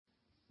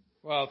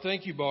Wow,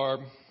 thank you,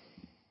 Barb.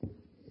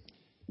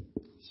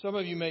 Some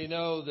of you may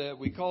know that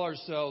we call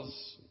ourselves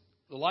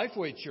the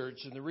Lifeway Church,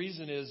 and the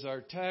reason is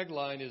our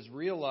tagline is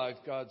Real Life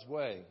God's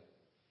Way.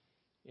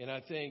 And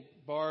I think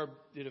Barb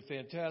did a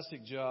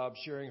fantastic job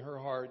sharing her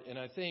heart, and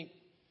I think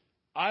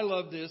I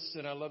love this,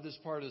 and I love this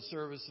part of the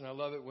service, and I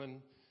love it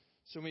when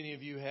so many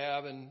of you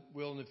have and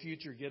will in the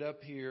future get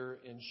up here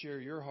and share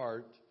your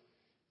heart,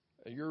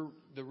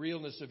 the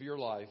realness of your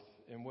life,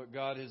 and what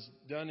God has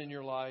done in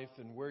your life,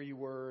 and where you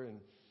were,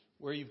 and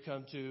where you've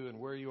come to, and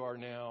where you are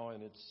now,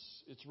 and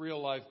it's real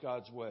life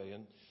God's way.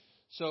 And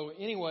so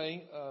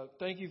anyway,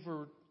 thank you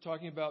for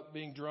talking about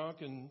being drunk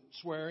and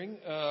swearing.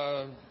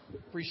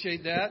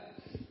 Appreciate that.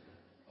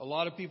 A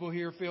lot of people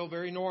here feel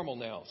very normal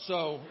now,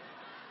 so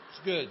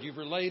it's good. You've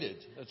related.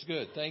 That's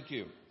good. Thank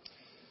you.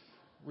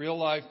 Real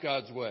life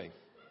God's way.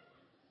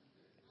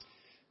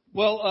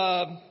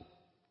 Well,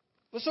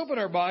 let's open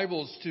our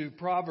Bibles to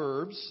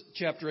Proverbs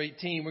chapter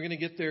 18. We're going to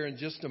get there in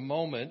just a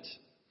moment.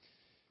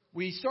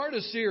 We start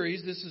a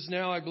series. This is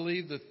now, I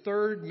believe, the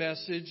third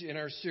message in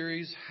our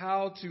series,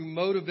 How to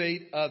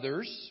Motivate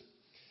Others.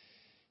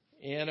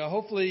 And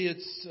hopefully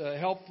it's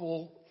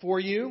helpful for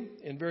you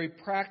and very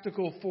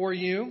practical for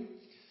you.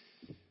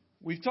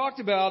 We've talked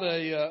about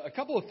a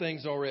couple of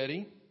things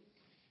already,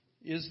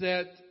 is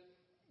that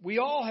we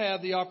all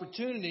have the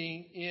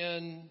opportunity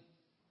in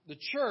the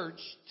church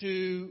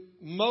to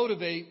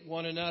motivate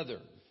one another.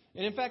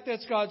 And in fact,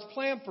 that's God's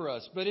plan for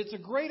us. But it's a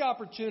great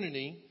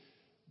opportunity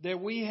that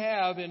we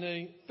have in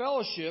a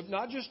fellowship,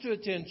 not just to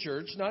attend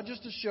church, not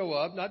just to show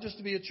up, not just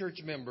to be a church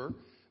member,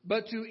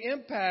 but to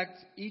impact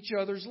each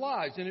other's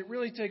lives. And it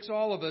really takes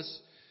all of us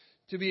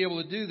to be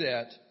able to do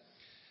that.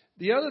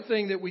 The other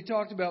thing that we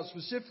talked about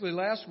specifically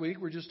last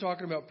week, we're just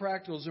talking about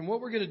practicals. And what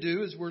we're going to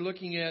do is we're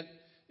looking at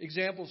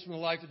examples from the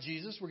life of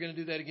Jesus. We're going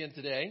to do that again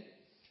today.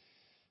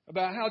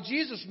 About how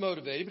Jesus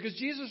motivated, because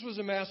Jesus was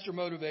a master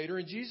motivator,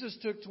 and Jesus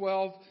took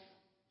 12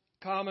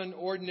 common,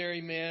 ordinary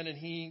men, and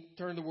he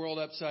turned the world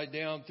upside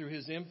down through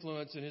his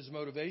influence and his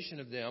motivation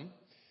of them.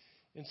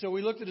 And so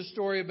we looked at a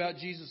story about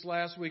Jesus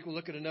last week. We'll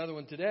look at another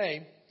one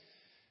today.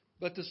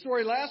 But the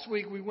story last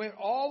week, we went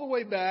all the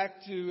way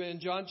back to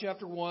in John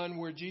chapter 1,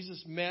 where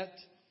Jesus met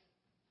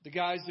the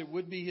guys that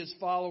would be his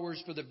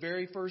followers for the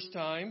very first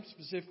time.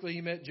 Specifically,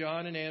 he met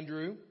John and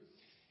Andrew.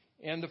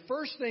 And the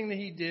first thing that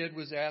he did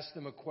was ask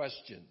them a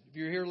question. If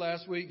you were here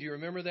last week, do you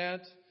remember that?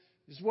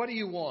 Is what do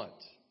you want?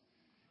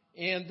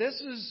 And this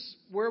is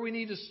where we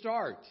need to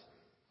start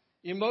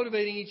in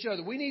motivating each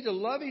other. We need to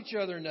love each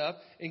other enough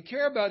and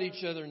care about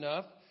each other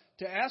enough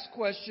to ask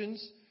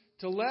questions,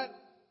 to let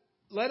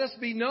us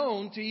be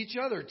known to each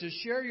other, to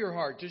share your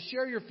heart, to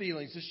share your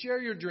feelings, to share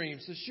your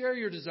dreams, to share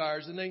your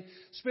desires. And they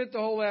spent the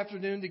whole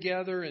afternoon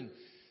together, and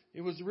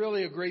it was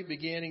really a great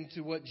beginning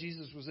to what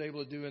Jesus was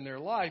able to do in their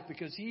life,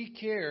 because he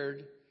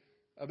cared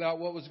about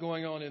what was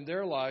going on in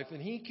their life,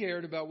 and he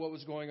cared about what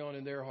was going on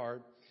in their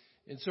heart.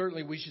 And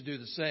certainly we should do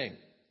the same.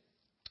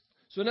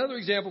 So another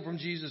example from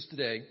Jesus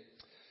today.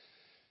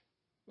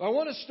 I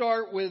want to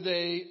start with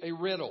a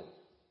riddle.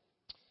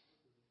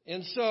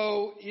 And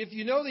so if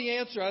you know the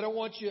answer, I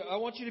want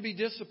you to be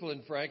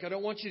disciplined, Frank. I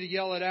don't want you to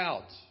yell it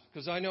out,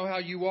 because I know how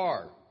you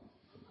are.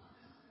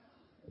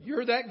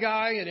 You're that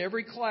guy in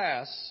every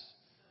class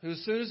who,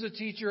 as soon as the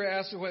teacher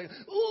asks away,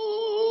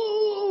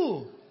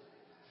 ooh.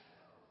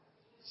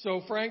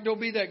 So Frank, don't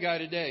be that guy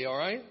today, all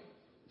right?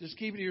 Just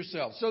keep it to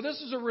yourself. So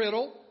this is a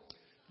riddle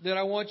that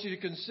I want you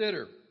to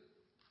consider.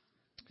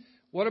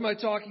 What am I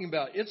talking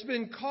about? It's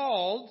been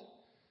called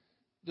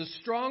the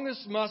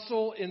strongest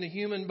muscle in the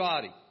human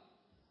body.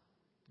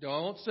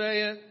 Don't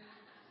say it.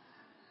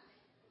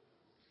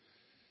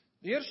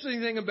 The interesting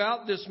thing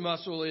about this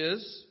muscle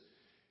is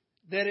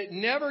that it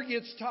never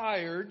gets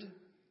tired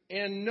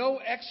and no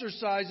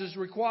exercise is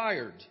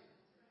required.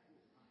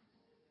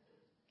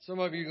 Some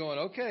of you are going,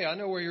 okay, I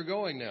know where you're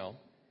going now.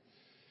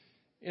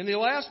 And the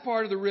last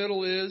part of the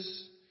riddle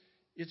is,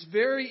 it's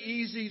very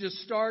easy to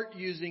start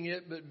using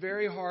it, but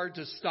very hard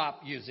to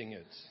stop using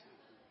it.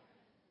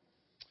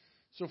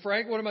 So,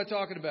 Frank, what am I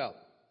talking about?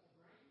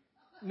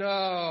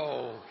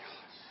 No.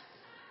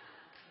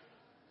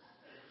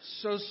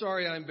 So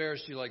sorry I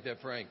embarrassed you like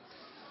that, Frank.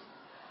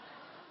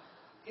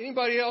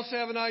 Anybody else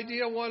have an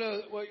idea? One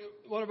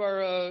of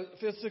our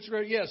 5th, 6th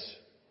grade? Yes.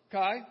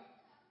 Kai?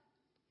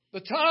 The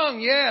tongue,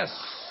 yes.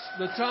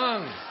 The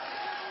tongue.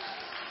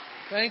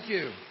 Thank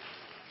you.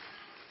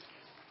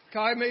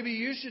 Kai, maybe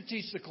you should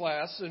teach the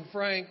class, and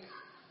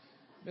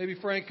maybe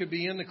Frank could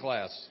be in the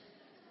class.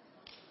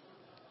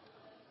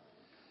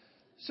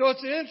 So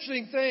it's an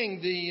interesting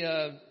thing,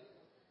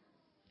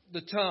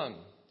 the tongue.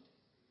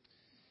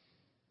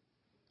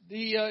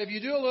 If you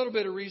do a little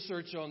bit of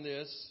research on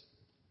this,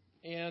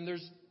 and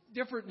there's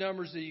different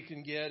numbers that you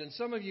can get, and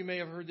some of you may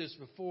have heard this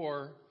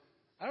before.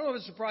 I don't know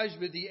if it surprised you,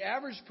 but the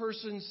average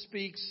person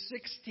speaks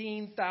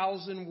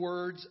 16,000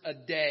 words a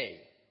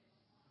day.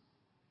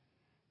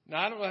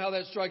 Now, I don't know how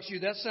that strikes you.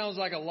 That sounds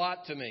like a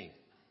lot to me.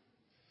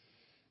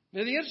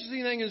 Now, the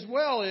interesting thing as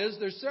well is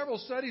there's several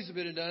studies that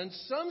have been done.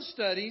 Some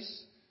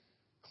studies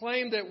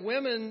claim that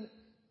women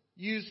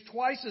use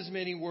twice as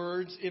many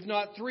words, if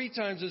not 3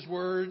 times as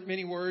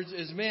many words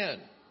as men.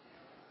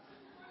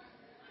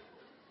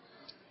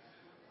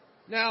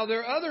 Now,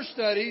 there are other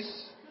studies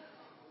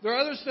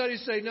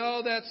say,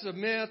 no, that's a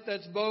myth,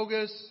 that's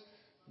bogus.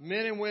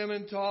 Men and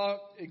women talk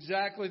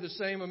exactly the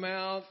same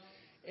amount,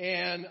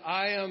 and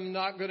I am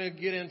not going to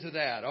get into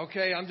that.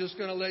 Okay, I'm just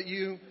going to let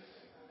you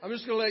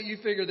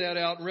figure that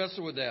out and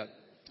wrestle with that.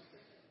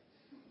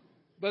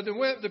 But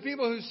the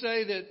people who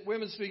say that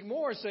women speak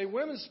more say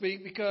women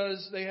speak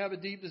because they have a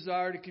deep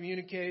desire to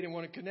communicate and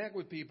want to connect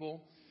with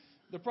people.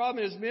 The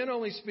problem is men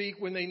only speak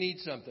when they need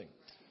something.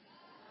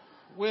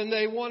 When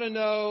they want to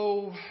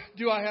know,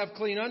 do I have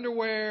clean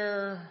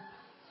underwear?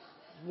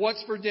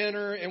 What's for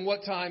dinner? And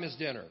what time is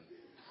dinner?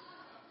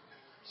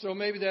 So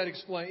maybe that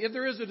explains. If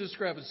there is a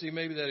discrepancy,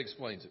 maybe that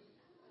explains it.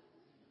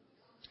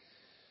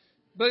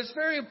 But it's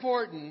very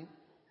important,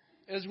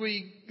 as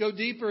we go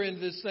deeper into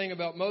this thing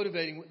about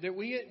motivating, that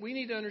we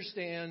need to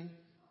understand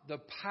the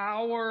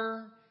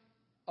power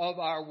of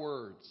our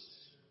words.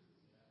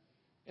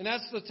 And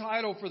that's the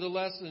title for the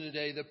lesson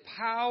today, the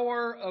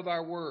power of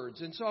our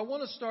words. And so I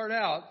want to start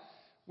out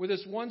with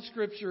this one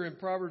scripture in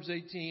Proverbs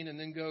 18 and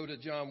then go to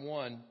John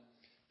 1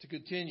 to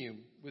continue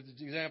with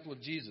the example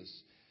of Jesus.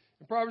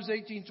 In Proverbs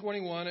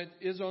 18:21, it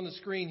is on the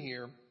screen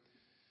here.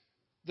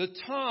 The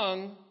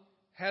tongue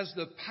has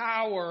the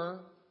power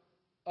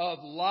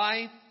of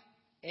life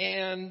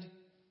and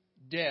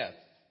death,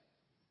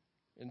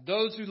 and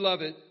those who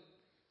love it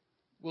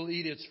will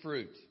eat its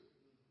fruit.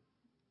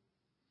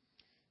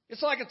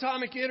 It's like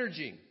atomic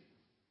energy.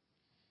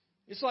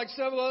 It's like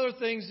several other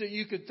things that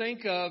you could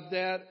think of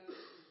that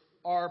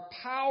are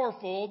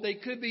powerful. They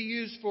could be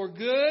used for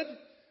good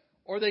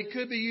or they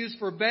could be used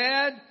for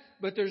bad,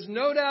 but there's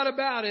no doubt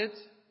about it,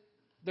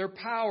 they're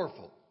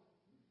powerful.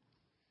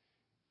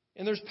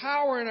 And there's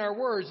power in our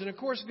words. And of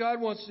course, God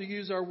wants to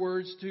use our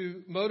words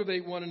to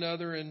motivate one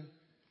another and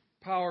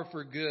power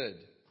for good.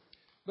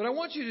 But I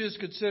want you to just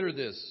consider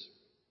this.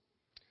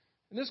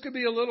 And this could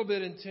be a little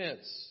bit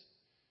intense.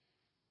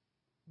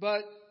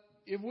 But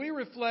if we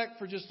reflect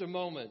for just a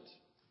moment,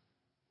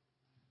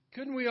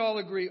 couldn't we all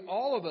agree,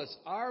 all of us,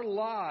 our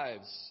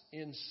lives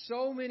in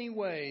so many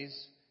ways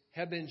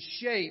have been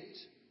shaped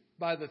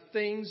by the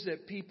things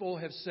that people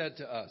have said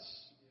to us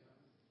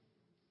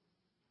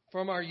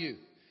from our youth.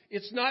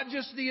 It's not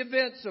just the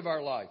events of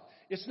our life.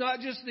 It's not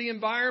just the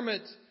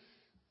environment,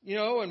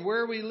 and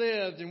where we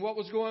lived and what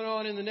was going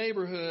on in the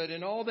neighborhood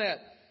and all that.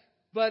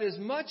 But as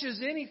much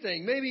as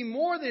anything, maybe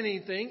more than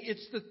anything,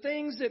 it's the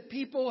things that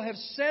people have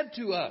said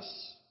to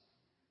us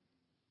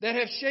that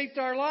have shaped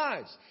our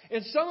lives.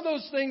 And some of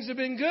those things have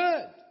been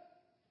good.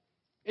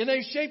 And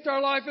they've shaped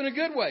our life in a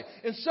good way.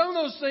 And some of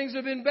those things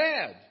have been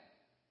bad.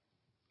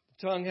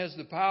 The tongue has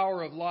the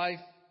power of life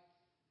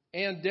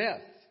and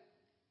death.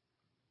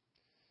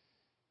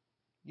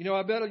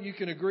 I bet you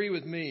can agree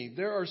with me.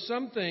 There are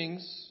some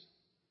things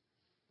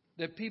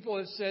that people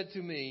have said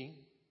to me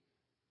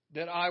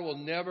that I will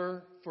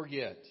never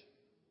forget.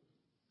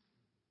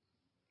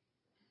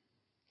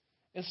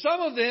 And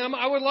some of them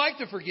I would like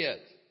to forget.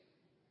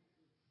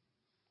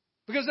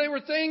 Because they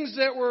were things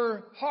that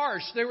were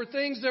harsh. They were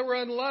things that were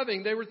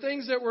unloving. They were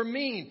things that were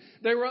mean.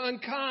 They were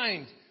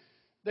unkind.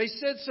 They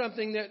said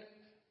something that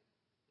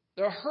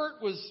the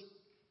hurt was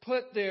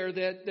put there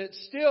that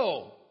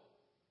still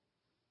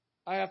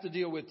I have to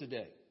deal with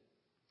today.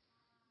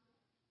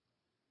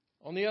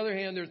 On the other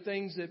hand, there are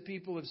things that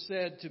people have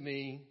said to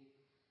me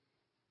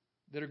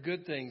that are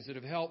good things that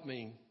have helped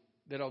me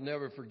that I'll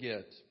never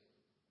forget.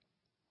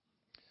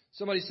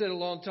 Somebody said a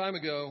long time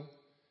ago,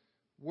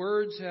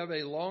 words have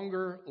a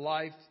longer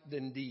life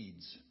than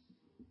deeds.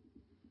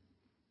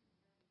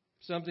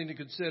 Something to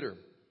consider.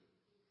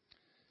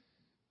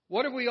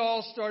 What if we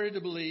all started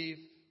to believe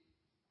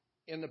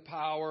in the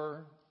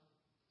power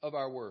of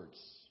our words?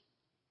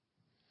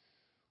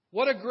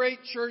 What a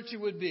great church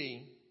it would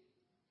be.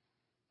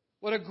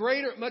 What a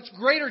much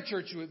greater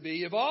church it would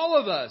be if all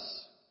of us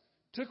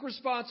took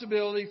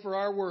responsibility for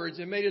our words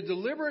and made a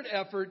deliberate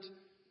effort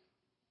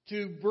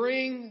to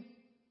bring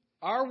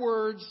our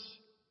words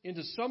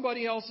into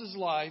somebody else's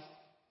life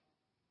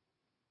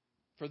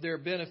for their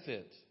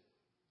benefit.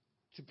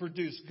 To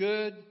produce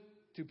good,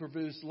 to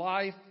produce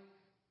life,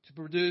 to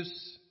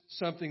produce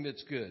something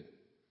that's good.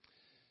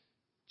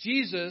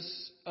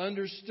 Jesus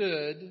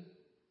understood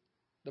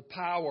the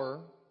power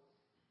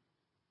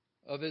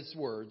of his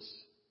words.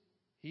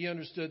 He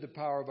understood the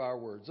power of our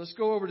words. Let's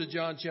go over to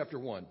John chapter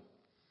 1.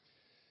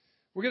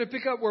 We're going to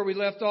pick up where we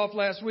left off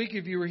last week.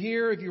 If you were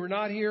here, if you were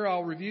not here,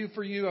 I'll review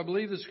for you. I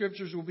believe the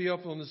scriptures will be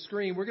up on the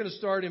screen. We're going to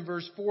start in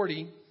verse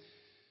 40.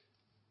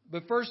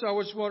 But first, I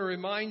just want to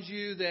remind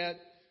you that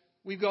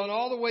we've gone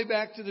all the way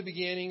back to the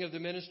beginning of the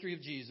ministry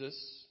of Jesus.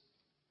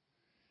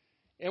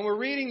 And we're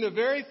reading the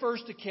very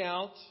first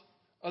account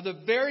of the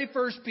very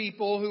first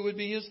people who would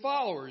be his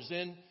followers.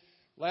 And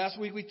last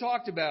week we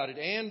talked about it,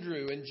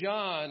 Andrew and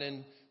John,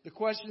 and the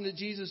question that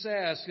Jesus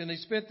asked, and they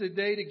spent the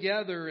day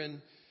together.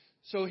 And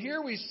so here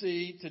we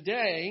see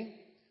today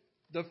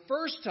the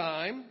first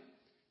time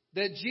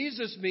that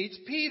Jesus meets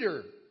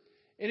Peter.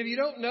 And if you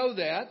don't know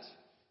that,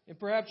 and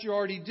perhaps you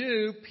already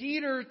do,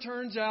 Peter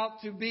turns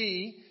out to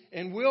be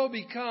and will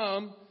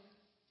become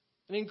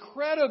an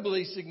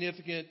incredibly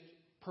significant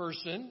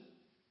person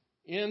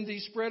in the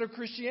spread of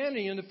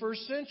Christianity in the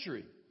first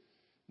century.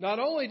 Not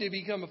only did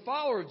he become a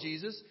follower of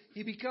Jesus,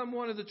 he became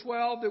one of the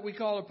 12 that we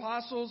call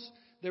apostles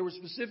that were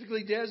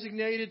specifically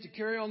designated to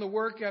carry on the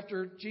work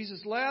after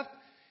Jesus left.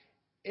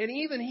 And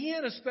even he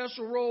had a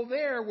special role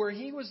there where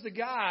he was the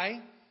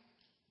guy,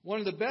 one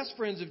of the best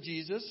friends of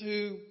Jesus,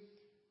 who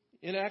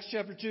in Acts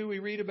chapter 2 we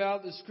read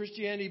about as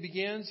Christianity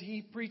begins.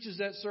 He preaches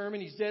that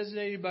sermon. He's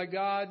designated by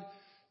God,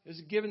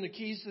 is given the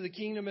keys to the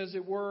kingdom, as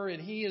it were,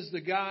 and he is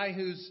the guy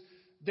who's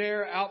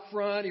there out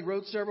front. He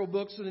wrote several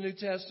books of the New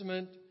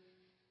Testament.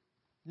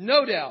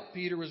 No doubt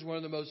Peter was one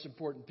of the most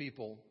important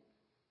people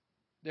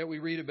that we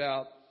read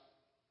about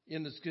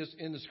in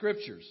the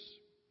Scriptures.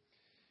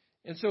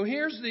 And so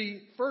here's the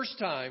first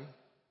time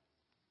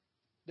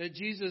that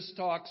Jesus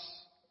talks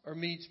or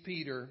meets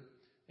Peter,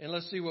 and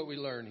let's see what we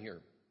learn here.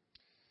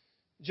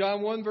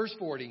 John 1 verse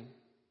 40.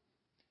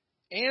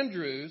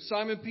 Andrew,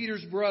 Simon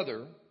Peter's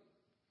brother,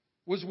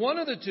 was one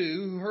of the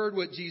two who heard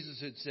what Jesus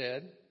had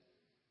said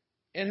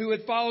and who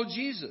had followed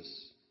Jesus.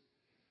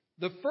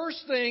 The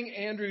first thing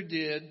Andrew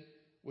did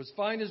was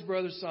find his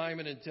brother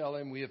Simon and tell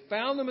him, "We have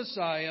found the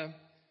Messiah,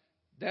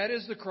 that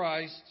is the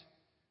Christ,"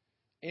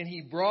 and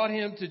he brought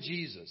him to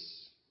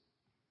Jesus.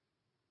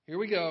 Here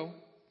we go.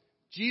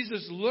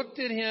 Jesus looked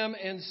at him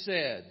and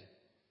said,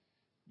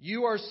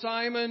 "You are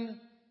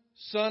Simon,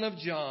 son of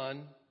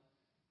John.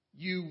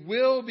 You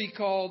will be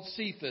called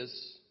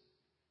Cephas,"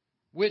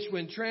 which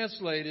when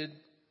translated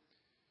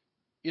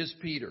is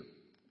Peter.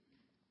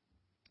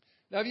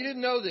 Now, if you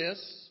didn't know this,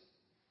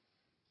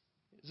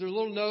 is there a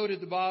little note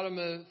at the bottom,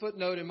 a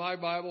footnote in my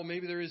Bible,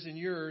 maybe there is in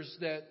yours,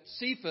 that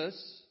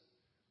Cephas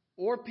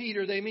or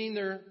Peter,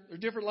 they're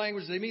different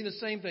languages, they mean the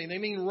same thing. They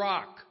mean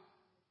rock.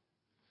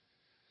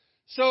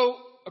 So,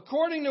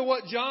 according to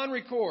what John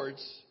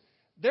records,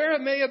 there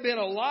may have been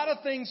a lot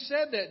of things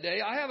said that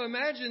day. I have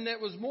imagined that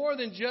was more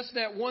than just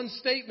that one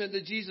statement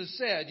that Jesus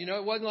said. You know,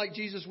 it wasn't like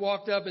Jesus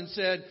walked up and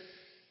said,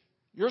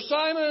 "You're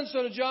Simon,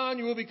 son of John,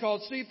 you will be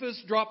called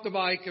Cephas," dropped the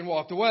mic and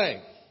walked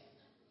away.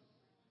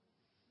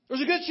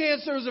 There's a good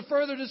chance there was a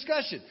further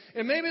discussion.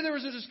 And maybe there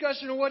was a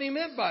discussion of what he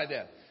meant by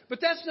that. But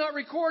that's not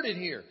recorded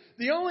here.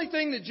 The only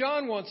thing that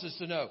John wants us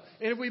to know,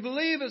 and if we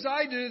believe as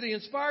I do the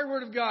inspired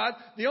Word of God,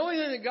 the only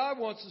thing that God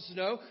wants us to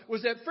know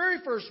was that very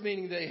first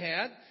meeting they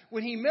had.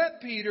 When he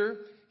met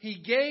Peter, he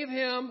gave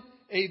him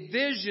a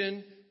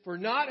vision for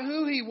not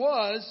who he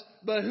was,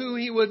 but who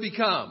he would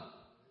become.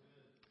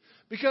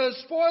 Because,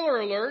 spoiler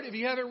alert, if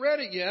you haven't read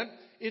it yet,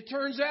 it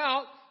turns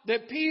out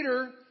that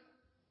Peter,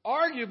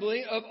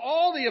 arguably, of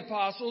all the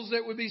apostles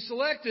that would be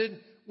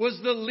selected, was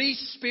the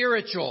least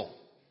spiritual.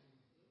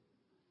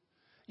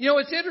 You know,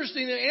 it's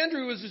interesting that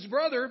Andrew was his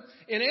brother,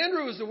 and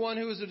Andrew was the one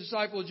who was a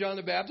disciple of John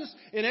the Baptist,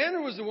 and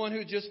Andrew was the one who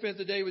had just spent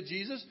the day with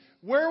Jesus.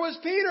 Where was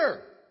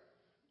Peter?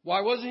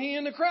 Why wasn't he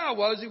in the crowd?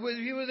 Why was he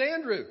with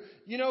Andrew?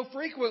 You know,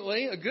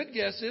 frequently, a good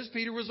guess is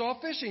Peter was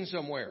off fishing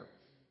somewhere.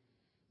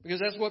 Because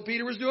that's what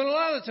Peter was doing a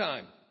lot of the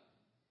time.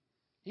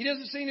 He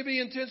doesn't seem to be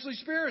intensely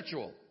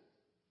spiritual.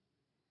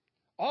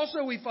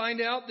 Also, we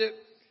find out that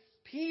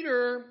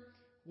Peter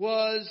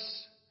was,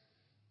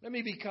 let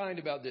me be kind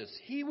about this,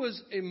 he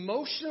was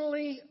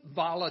emotionally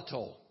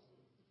volatile.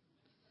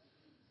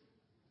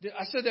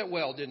 I said that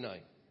well, didn't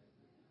I?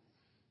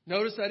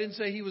 Notice I didn't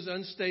say he was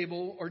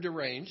unstable or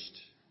deranged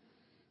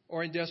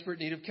or in desperate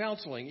need of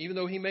counseling, even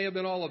though he may have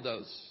been all of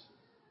those.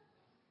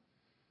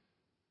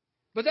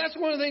 But that's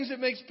one of the things that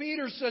makes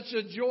Peter such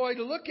a joy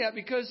to look at,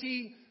 because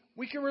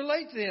we can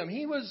relate to him.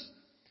 He was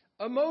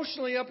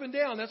emotionally up and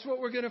down. That's what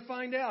we're going to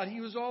find out.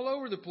 He was all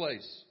over the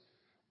place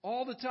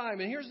all the time.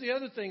 And here's the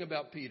other thing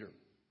about Peter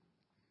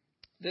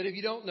that if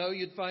you don't know,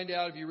 you'd find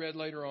out if you read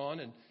later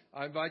on, and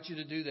I invite you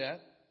to do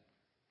that.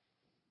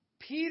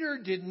 Peter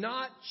did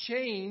not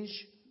change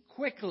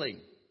quickly.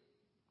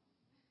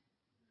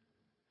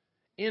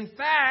 In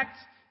fact,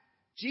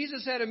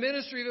 Jesus had a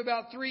ministry of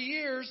about 3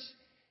 years,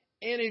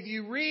 and if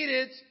you read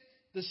it,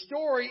 the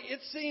story, it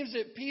seems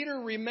that Peter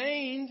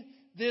remained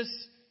this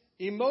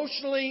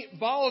emotionally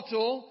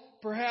volatile,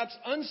 perhaps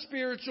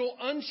unspiritual,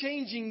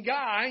 unchanging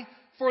guy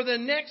for the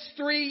next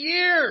 3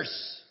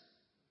 years.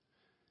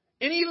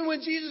 And even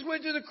when Jesus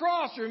went to the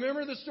cross,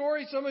 remember the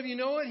story? Some of you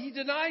know it. He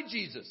denied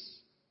Jesus.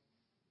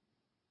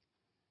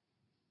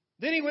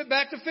 Then he went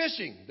back to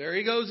fishing. There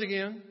he goes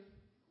again.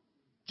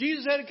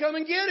 Jesus had to come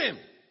and get him.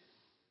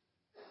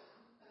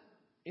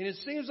 And it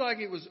seems like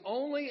it was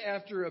only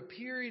after a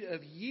period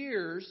of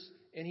years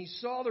and he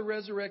saw the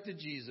resurrected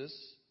Jesus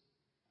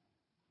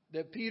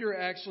that Peter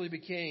actually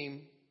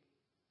became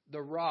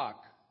the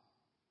rock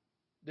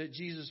that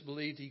Jesus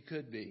believed he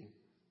could be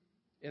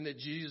and that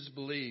Jesus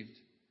believed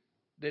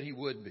that he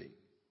would be.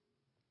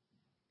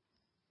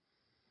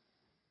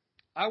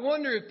 I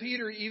wonder if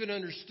Peter even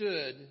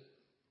understood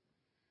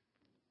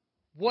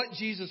what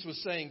Jesus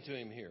was saying to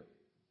him here.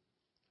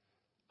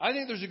 I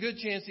think there's a good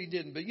chance he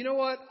didn't. But you know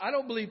what? I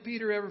don't believe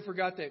Peter ever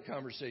forgot that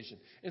conversation.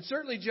 And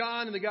certainly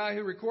John and the guy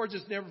who records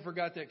this never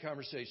forgot that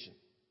conversation.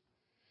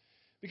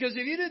 Because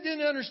if he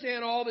didn't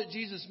understand all that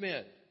Jesus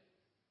meant,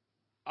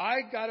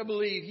 I got to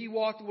believe he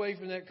walked away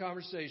from that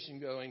conversation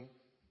going,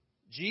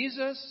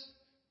 Jesus,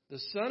 the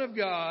Son of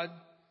God,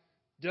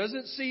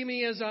 doesn't see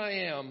me as I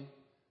am,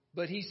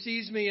 but he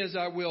sees me as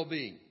I will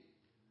be.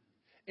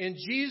 And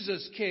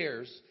Jesus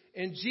cares,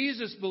 and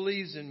Jesus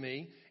believes in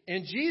me,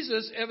 and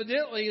Jesus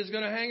evidently is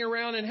going to hang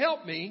around and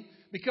help me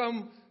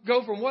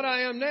go from what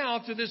I am now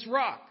to this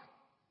rock.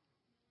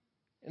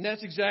 And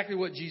that's exactly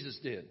what Jesus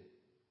did.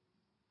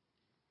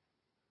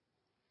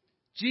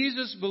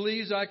 Jesus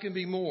believes I can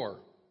be more.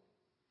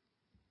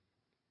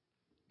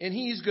 And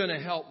he's going to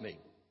help me.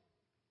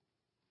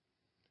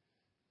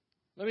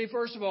 Let me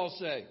first of all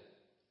say,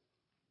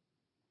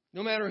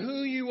 no matter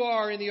who you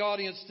are in the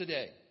audience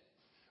today,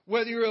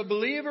 whether you're a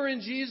believer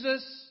in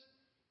Jesus,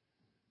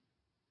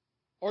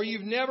 or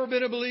you've never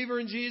been a believer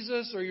in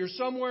Jesus, or you're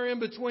somewhere in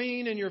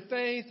between in your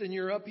faith and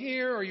you're up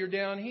here or you're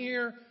down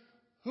here,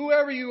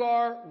 whoever you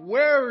are,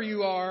 wherever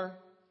you are,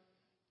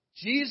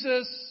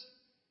 Jesus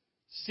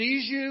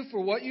sees you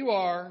for what you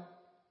are,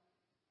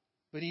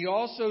 but he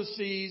also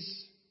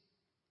sees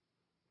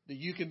that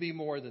you can be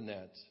more than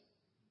that.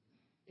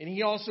 And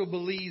he also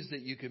believes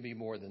that you can be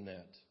more than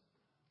that.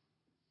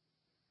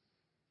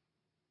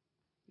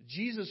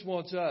 Jesus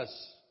wants us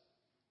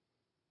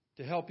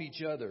to help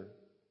each other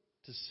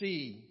to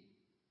see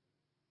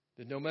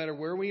that no matter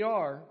where we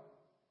are,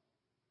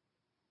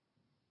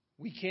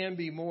 we can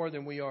be more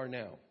than we are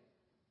now.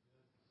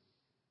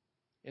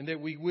 And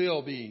that we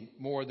will be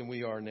more than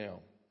we are now.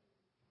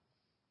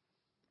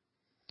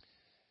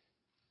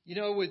 You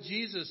know, with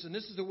Jesus, and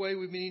this is the way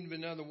we meet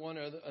one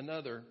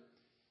another,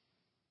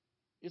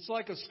 it's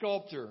like a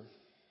sculptor. Have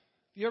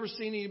you ever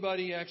seen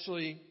anybody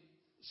actually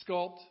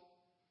sculpt?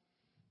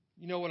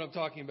 You know what I'm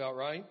talking about,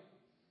 right?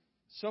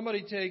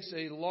 Somebody takes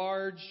a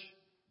large,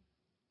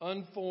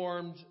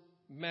 unformed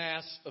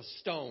mass of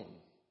stone,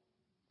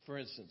 for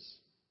instance.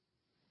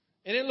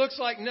 And it looks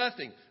like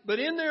nothing. But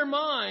in their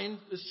mind,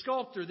 the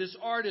sculptor, this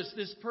artist,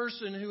 this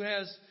person who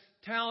has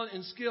talent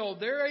and skill,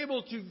 they're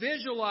able to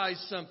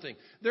visualize something.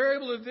 They're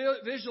able to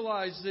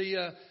visualize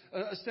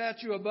a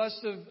statue, a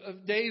bust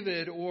of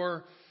David,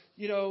 or,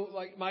 you know,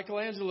 like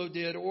Michelangelo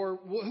did, or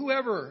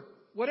whoever,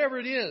 whatever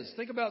it is.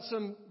 Think about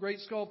some great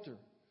sculptor.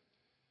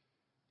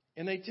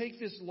 And they take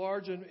this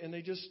large and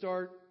they just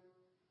start,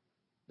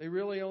 they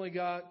really only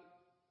got,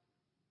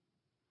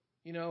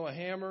 you know, a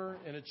hammer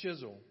and a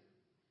chisel.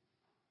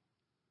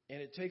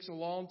 And it takes a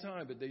long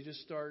time, but they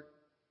just start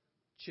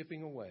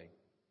chipping away.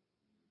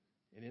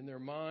 And in their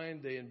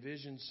mind, they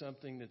envision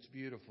something that's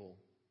beautiful.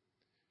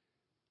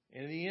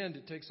 And in the end,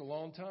 it takes a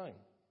long time.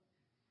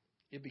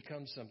 It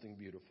becomes something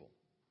beautiful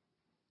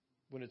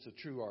when it's a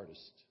true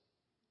artist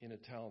and a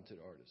talented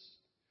artist.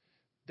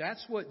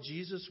 That's what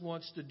Jesus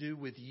wants to do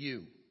with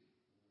you.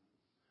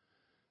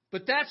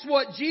 But that's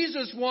what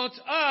Jesus wants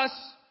us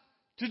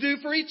to do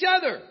for each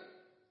other.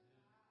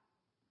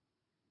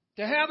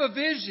 To have a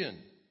vision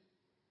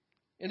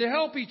and to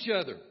help each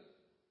other.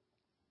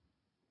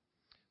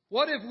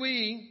 What if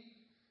we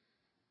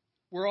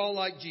were all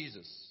like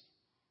Jesus?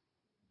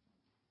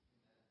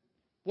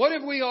 What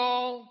if we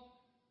all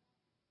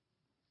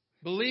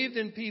believed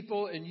in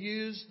people and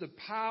used the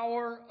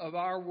power of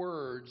our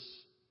words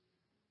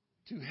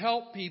to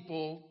help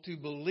people to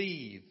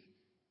believe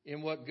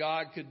in what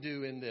God could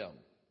do in them?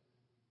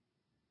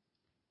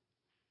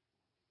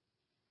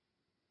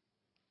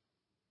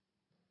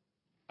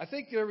 I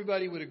think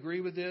everybody would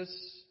agree with this,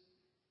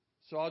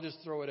 so I'll just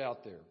throw it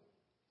out there.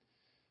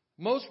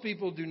 Most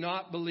people do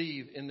not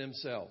believe in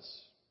themselves.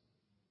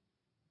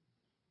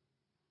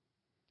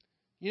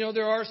 You know,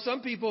 there are some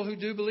people who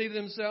do believe in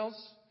themselves.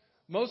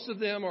 Most of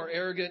them are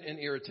arrogant and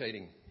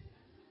irritating.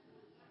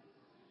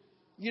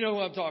 You know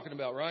who I'm talking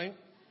about, right?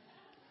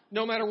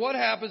 No matter what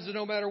happens and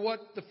no matter what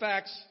the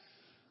facts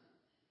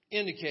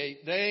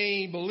indicate,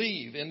 they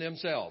believe in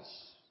themselves.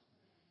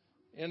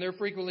 And they're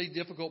frequently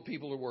difficult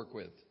people to work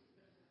with.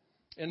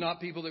 And not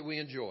people that we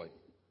enjoy.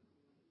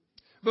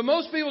 But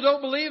most people don't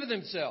believe in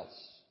themselves.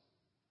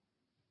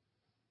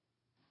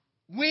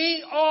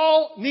 We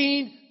all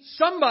need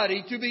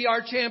somebody to be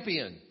our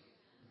champion.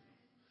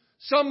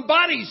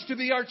 Somebody's to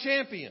be our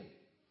champion.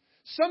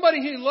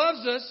 Somebody who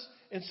loves us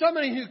and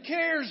somebody who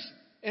cares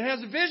and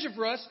has a vision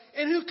for us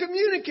and who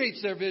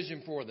communicates their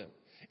vision for them.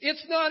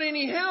 It's not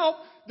any help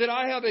that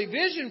I have a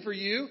vision for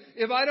you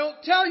if I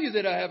don't tell you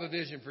that I have a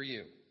vision for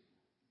you.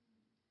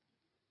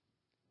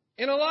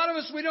 And a lot of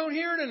us, we don't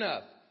hear it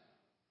enough.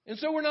 And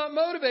so we're not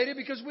motivated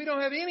because we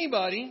don't have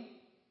anybody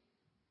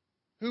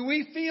who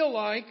we feel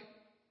like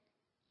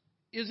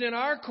is in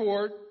our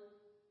court,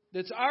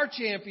 that's our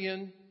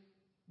champion,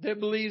 that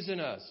believes in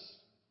us.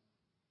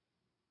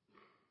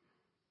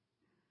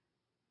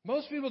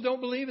 Most people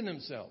don't believe in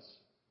themselves.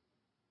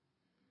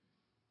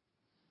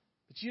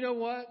 But you know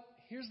what?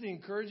 Here's the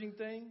encouraging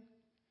thing.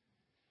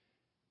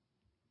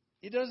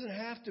 It doesn't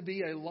have to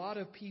be a lot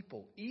of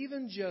people.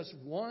 Even just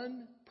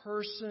one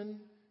person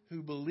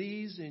who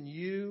believes in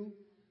you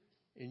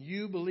and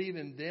you believe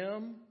in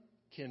them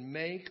can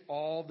make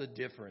all the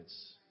difference.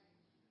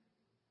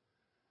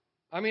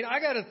 I mean, I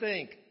got to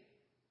think,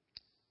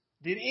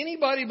 did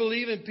anybody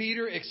believe in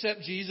Peter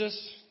except Jesus?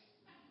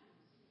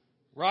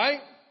 Right?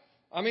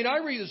 I mean,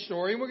 I read the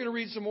story, and we're going to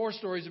read some more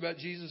stories about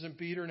Jesus and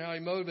Peter and how he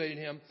motivated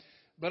him.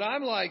 But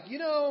I'm like,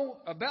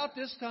 about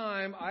this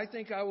time, I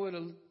think I would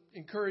have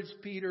encouraged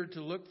Peter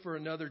to look for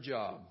another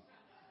job.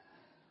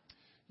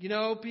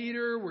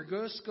 Peter, we're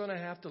just going to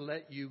have to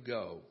let you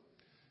go.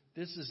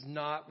 This is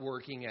not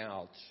working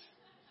out.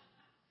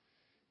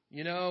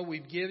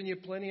 We've given you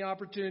plenty of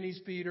opportunities,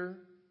 Peter.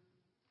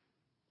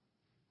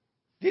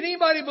 Did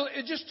anybody believe?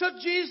 It just took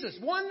Jesus,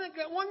 one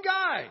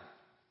guy,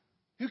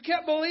 who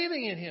kept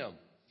believing in him.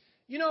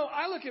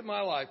 I look at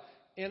my life,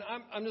 and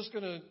I'm just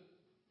going to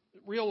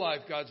real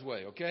life God's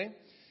way, okay?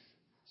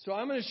 So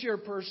I'm going to share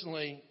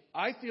personally,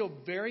 I feel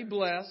very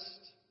blessed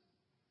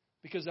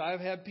because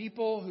I've had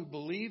people who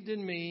believed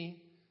in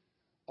me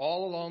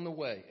all along the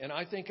way. And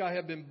I think I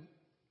have been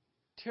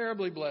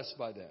terribly blessed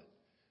by that.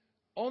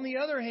 On the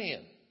other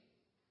hand,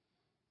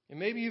 and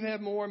maybe you've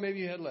had more, maybe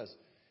you had less,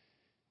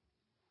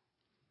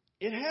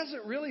 it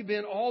hasn't really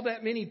been all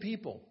that many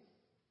people.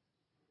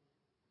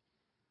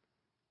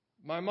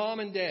 My mom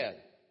and dad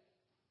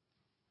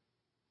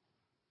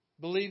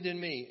believed in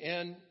me.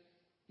 And,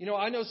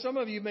 I know some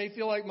of you may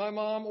feel like my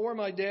mom or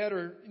my dad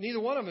or neither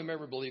one of them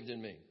ever believed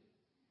in me.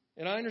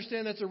 And I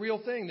understand that's a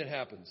real thing that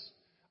happens.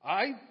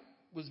 I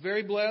was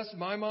very blessed.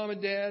 My mom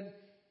and dad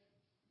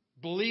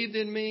believed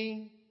in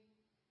me.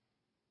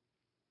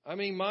 I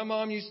mean, my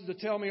mom used to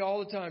tell me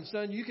all the time,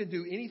 son, you can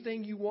do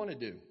anything you want to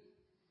do.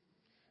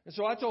 And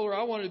so I told her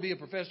I wanted to be a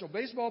professional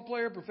baseball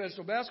player,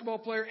 professional basketball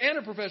player, and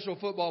a professional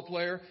football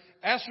player,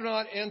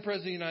 astronaut, and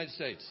president of the United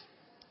States.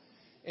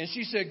 And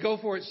she said, go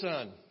for it,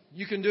 son.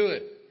 You can do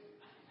it.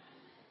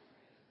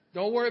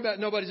 Don't worry about it.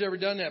 Nobody's ever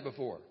done that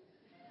before.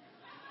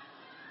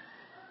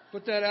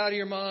 Put that out of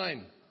your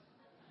mind.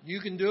 You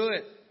can do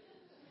it.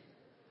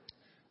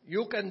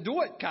 You can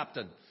do it,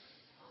 Captain.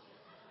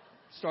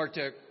 Star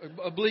Trek,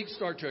 oblique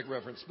Star Trek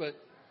reference, but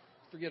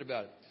forget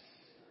about it.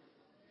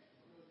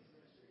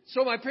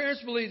 So my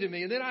parents believed in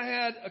me. And then I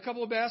had a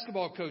couple of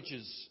basketball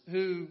coaches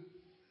who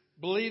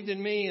believed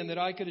in me and that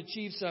I could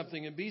achieve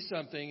something and be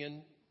something.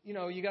 And,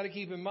 you got to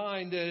keep in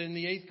mind that in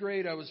the 8th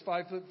grade, I was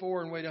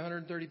 5'4" and weighed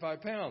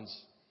 135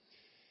 pounds.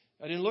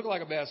 I didn't look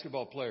like a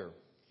basketball player.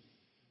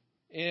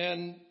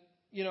 And,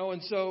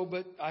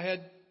 but I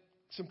had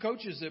some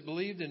coaches that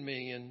believed in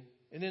me. And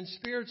then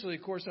spiritually,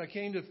 of course, I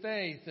came to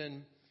faith.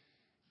 And,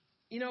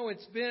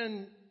 it's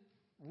been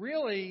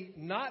really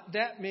not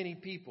that many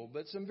people,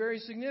 but some very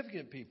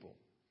significant people.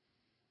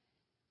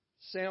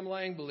 Sam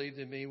Lang believed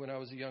in me when I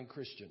was a young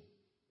Christian.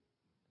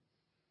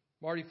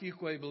 Marty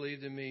Fuqua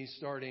believed in me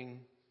starting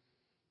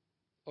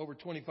over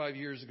 25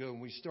 years ago when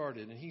we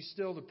started. And he's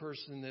still the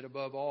person that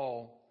above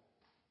all,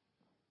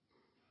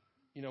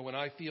 when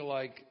I feel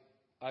like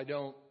I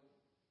don't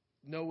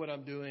know what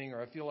I'm doing,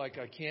 or I feel like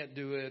I can't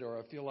do it, or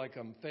I feel like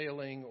I'm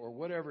failing, or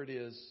whatever it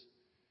is,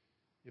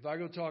 if I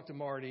go talk to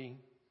Marty,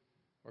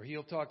 or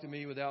he'll talk to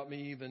me without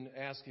me even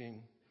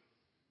asking,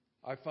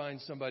 I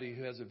find somebody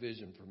who has a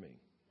vision for me.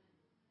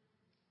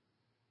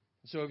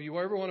 So if you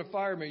ever want to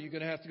fire me, you're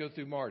going to have to go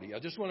through Marty. I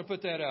just want to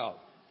put that out.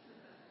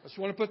 I just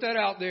want to put that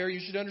out there. You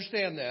should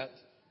understand that.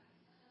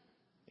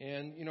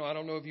 And, I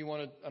don't know if you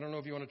want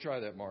to try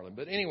that, Marlon.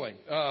 But anyway,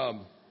 I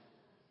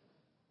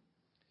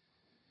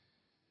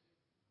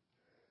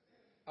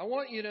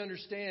want you to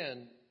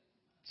understand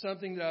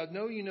something that I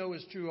know you know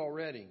is true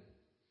already.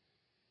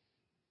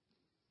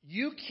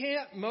 You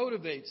can't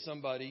motivate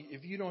somebody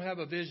if you don't have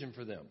a vision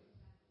for them.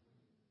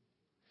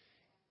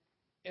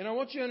 And I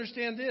want you to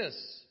understand this.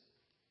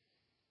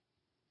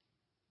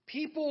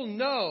 People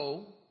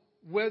know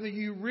whether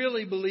you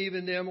really believe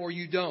in them or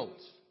you don't.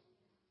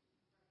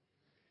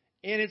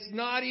 And it's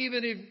not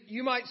even if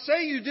you might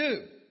say you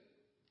do,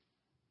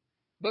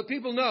 but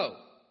people know.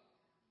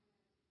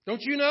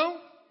 Don't you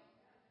know?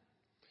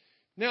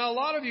 Now, a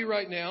lot of you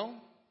right now,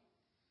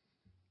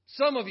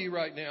 some of you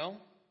right now,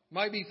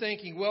 might be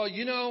thinking, well,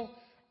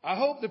 I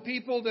hope the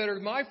people that are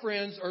my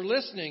friends are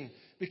listening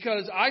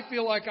because I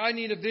feel like I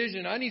need a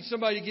vision. I need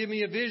somebody to give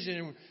me a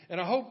vision. And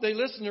I hope they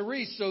listen to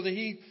Reese so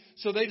they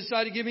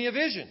decide to give me a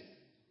vision.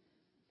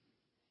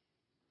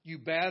 You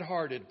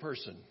bad-hearted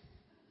person.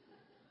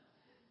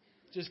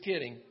 Just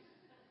kidding.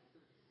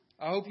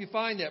 I hope you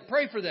find that.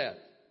 Pray for that.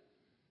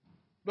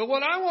 But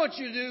what I want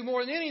you to do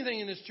more than anything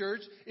in this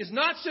church is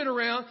not sit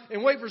around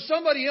and wait for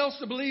somebody else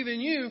to believe in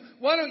you.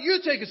 Why don't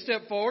you take a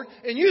step forward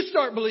and you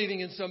start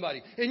believing in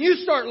somebody and you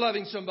start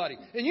loving somebody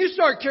and you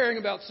start caring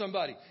about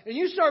somebody and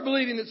you start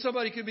believing that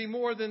somebody could be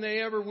more than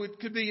they ever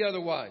could be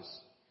otherwise.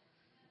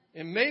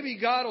 And maybe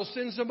God will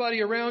send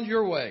somebody around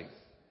your way.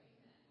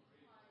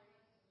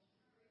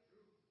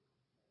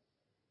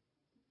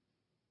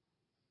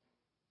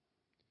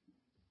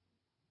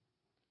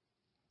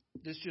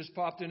 This just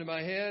popped into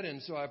my head,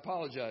 and so I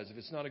apologize if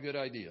it's not a good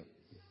idea.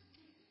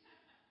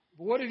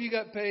 But what if you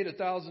got paid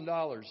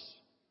 $1,000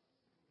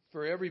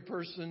 for every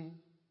person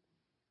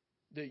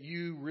that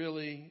you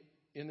really,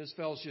 in this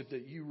fellowship,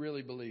 that you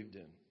really believed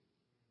in?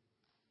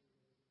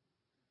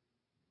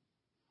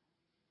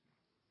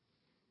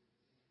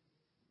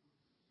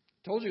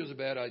 Told you it was a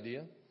bad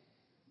idea.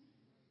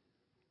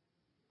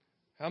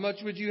 How much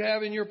would you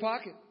have in your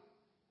pocket?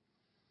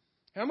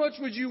 How much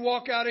would you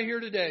walk out of here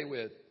today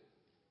with?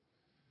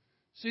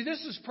 See, this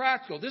is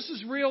practical. This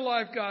is real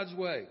life God's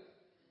way.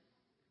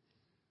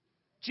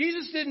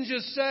 Jesus didn't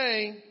just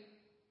say,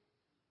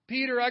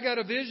 Peter, I got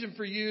a vision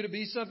for you to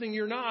be something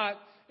you're not,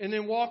 and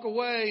then walk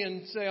away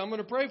and say, I'm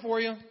going to pray for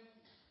you.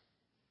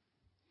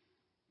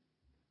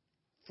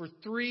 For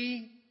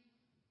you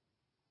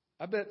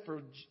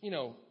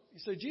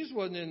say Jesus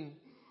wasn't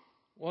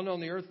on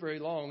the earth very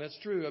long. That's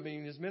true. I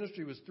mean, his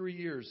ministry was 3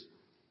 years.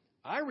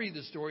 I read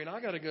the story and I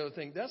got to go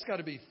think that's got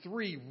to be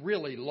 3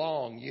 really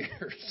long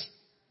years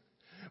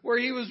where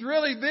he was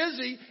really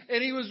busy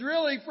and he was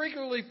really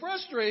frequently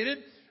frustrated,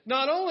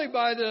 not only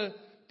by the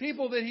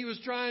people that he was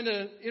trying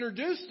to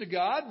introduce to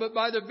God, but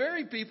by the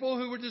very people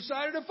who were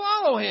decided to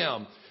follow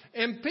him.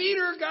 And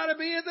Peter got to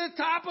be at the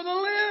top of the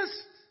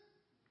list.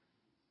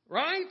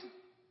 Right?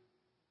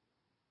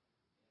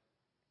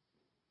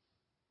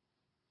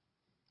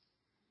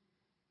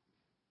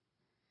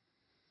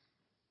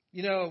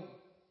 You know,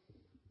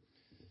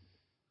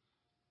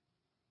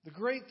 the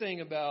great thing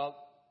about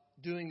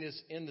doing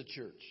this in the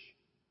church,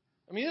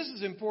 I mean, this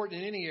is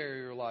important in any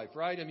area of your life,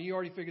 right? I mean, you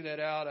already figured that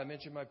out. I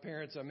mentioned my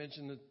parents. I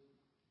mentioned the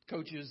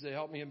coaches that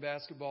helped me in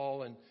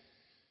basketball. And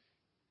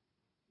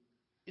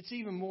it's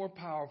even more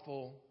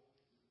powerful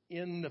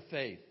in the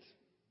faith.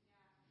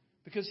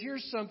 Because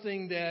here's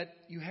something that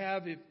you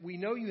have,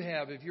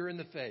 if you're in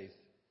the faith,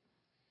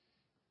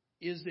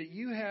 is that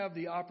you have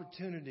the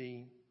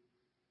opportunity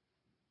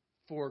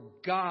for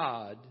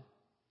God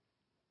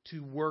to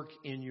work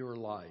in your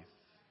life.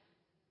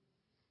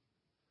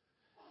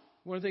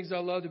 One of the things I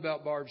loved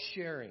about Barb's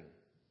sharing,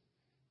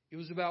 it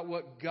was about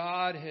what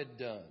God had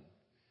done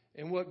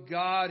and what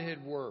God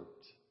had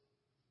worked.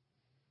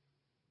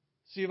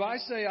 See, if I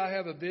say I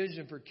have a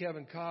vision for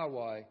Kevin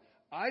Kawai,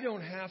 I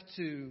don't have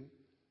to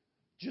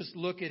just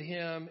look at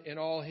him and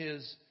all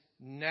his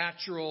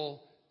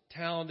natural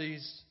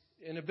talents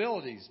and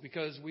abilities,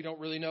 because we don't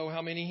really know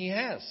how many he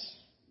has.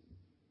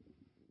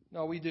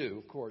 No, we do,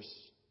 of course.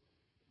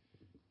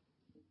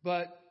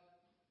 But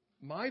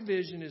my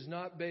vision is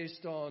not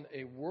based on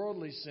a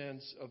worldly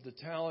sense of the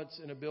talents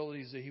and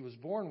abilities that he was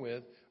born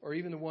with, or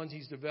even the ones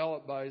he's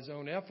developed by his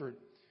own effort.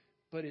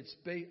 But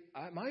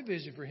my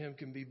vision for him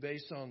can be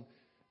based on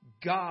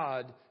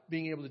God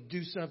being able to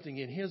do something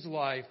in his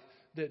life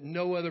that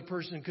no other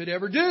person could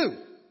ever do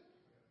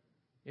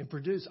and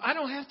produce. I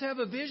don't have to have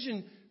a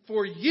vision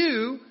for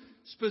you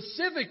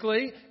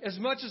specifically as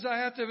much as I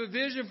have to have a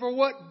vision for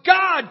what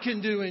God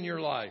can do in your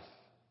life.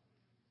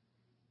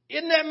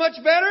 Isn't that much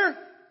better?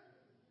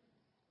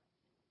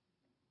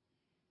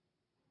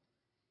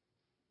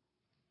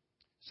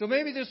 So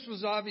maybe this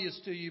was obvious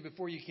to you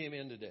before you came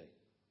in today.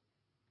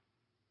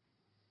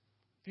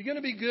 If you're going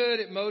to be good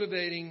at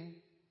motivating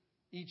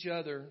each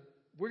other,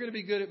 we're going to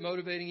be good at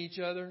motivating each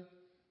other.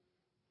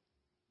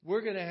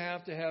 We're going to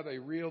have a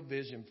real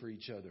vision for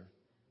each other.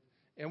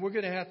 And we're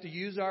going to have to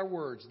use our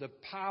words, the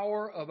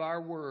power of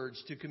our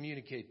words, to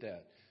communicate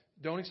that.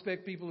 Don't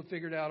expect people to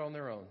figure it out on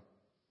their own.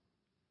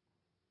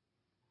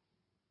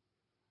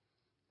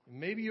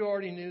 Maybe you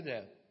already knew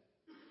that.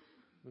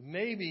 But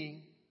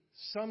maybe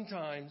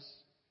sometimes,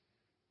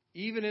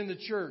 even in the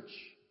church,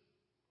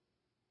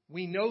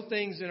 we know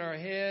things in our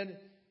head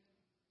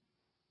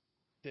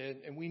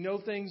and we know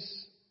things,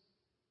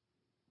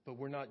 but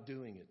we're not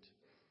doing it.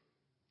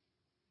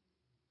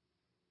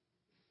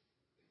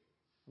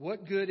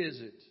 What good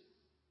is it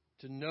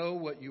to know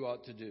what you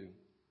ought to do,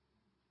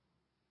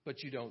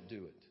 but you don't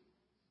do it?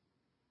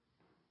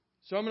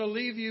 So I'm going to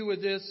leave you with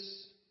this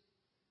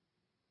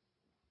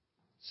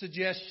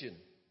suggestion.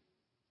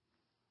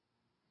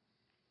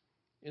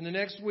 In the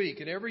next week,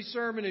 in every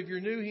sermon, if you're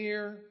new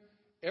here,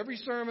 every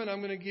sermon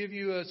I'm going to give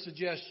you a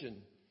suggestion.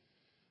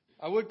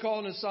 I would call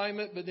it an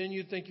assignment, but then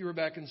you'd think you were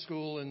back in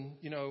school and,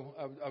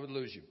 I would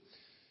lose you.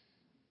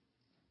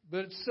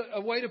 But it's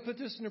a way to put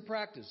this into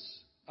practice.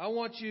 I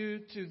want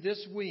you to,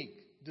 this week,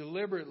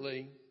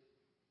 deliberately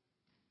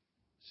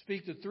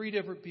speak to 3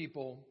 different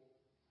people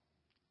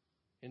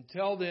and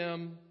tell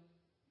them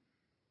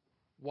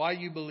why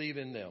you believe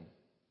in them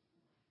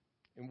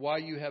and why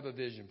you have a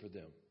vision for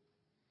them.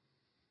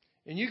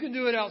 And you can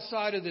do it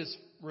outside of this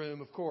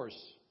room, of course.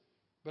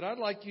 But I'd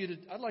like you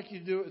to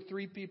do it with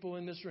 3 people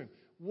in this room.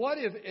 What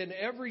if in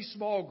every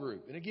small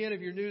group, and again, if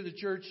you're new to the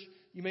church,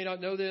 you may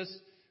not know this,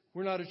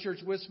 we're not a church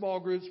with small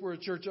groups, we're a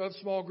church of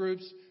small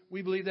groups.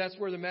 We believe that's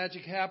where the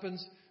magic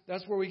happens.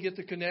 That's where we get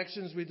the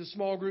connections, with the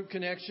small group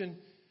connection.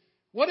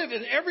 What if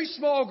in every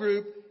small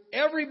group,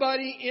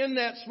 everybody in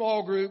that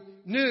small group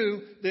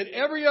knew that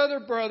every other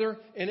brother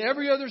and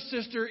every other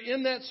sister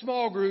in that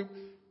small group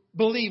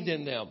believed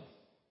in them?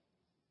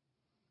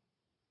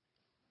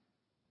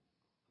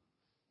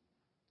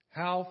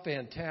 How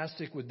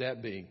fantastic would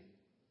that be?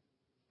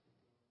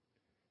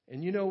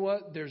 And you know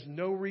what? There's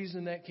no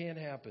reason that can't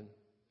happen.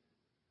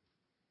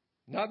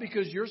 Not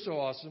because you're so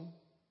awesome,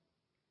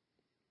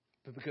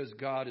 but because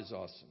God is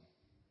awesome.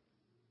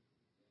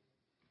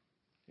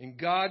 And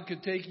God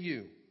could take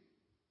you,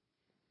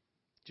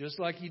 just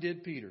like He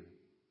did Peter,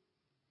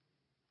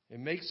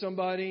 and make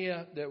somebody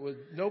that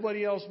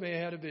nobody else may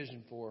have had a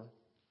vision for,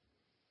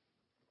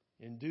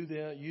 and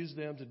use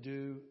them to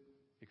do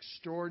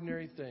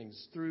extraordinary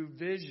things. Through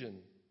vision,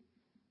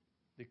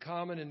 the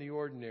common and the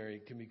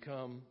ordinary can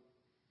become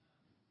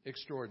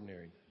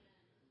extraordinary.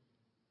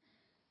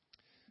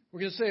 We're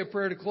going to say a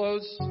prayer to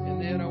close,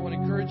 and then I want to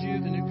encourage you.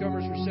 The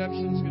newcomers'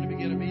 reception is going to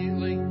begin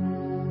immediately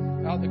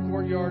out in the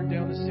courtyard,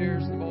 down the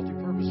stairs in the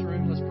multipurpose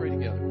room. Let's pray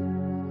together.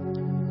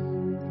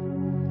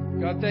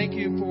 God, thank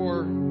you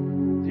for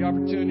the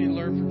opportunity to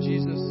learn from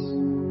Jesus.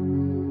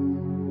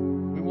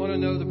 We want to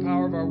know the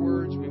power of our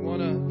words. We want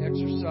to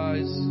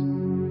exercise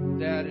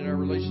that in our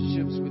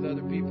relationships with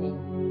other people.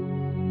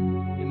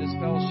 In this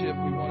fellowship,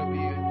 we want to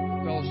be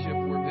a fellowship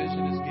where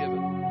vision is given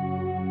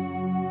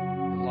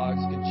and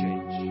lives can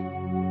change.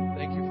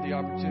 Thank you for the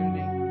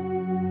opportunity.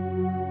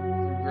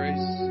 Through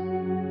grace,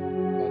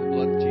 by the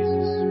blood of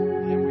Jesus,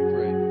 in Him we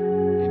pray.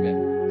 Amen.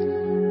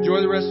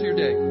 Enjoy the rest of your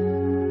day.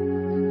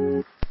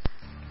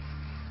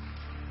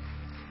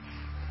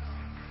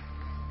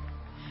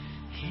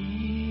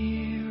 He